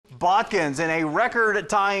Botkins in a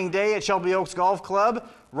record-tying day at Shelby Oaks Golf Club.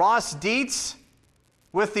 Ross Dietz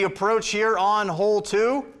with the approach here on hole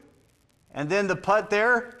 2. And then the putt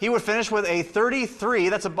there, he would finish with a 33.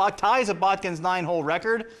 That's ties a Botkins 9-hole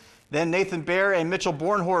record. Then Nathan Baer and Mitchell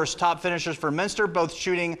Bornhorst, top finishers for Minster, both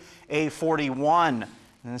shooting a 41.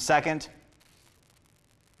 And the second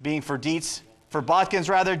being for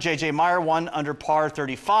Botkins, J.J. Meyer, 1 under par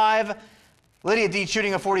 35. Lydia Dietz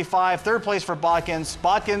shooting a 45. Third place for Botkins.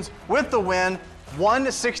 Botkins with the win.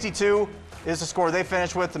 162 is the score they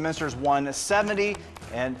finished with. The Minster's 170.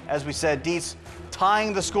 And as we said, Dietz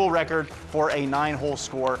tying the school record for a 9-hole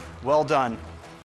score. Well done.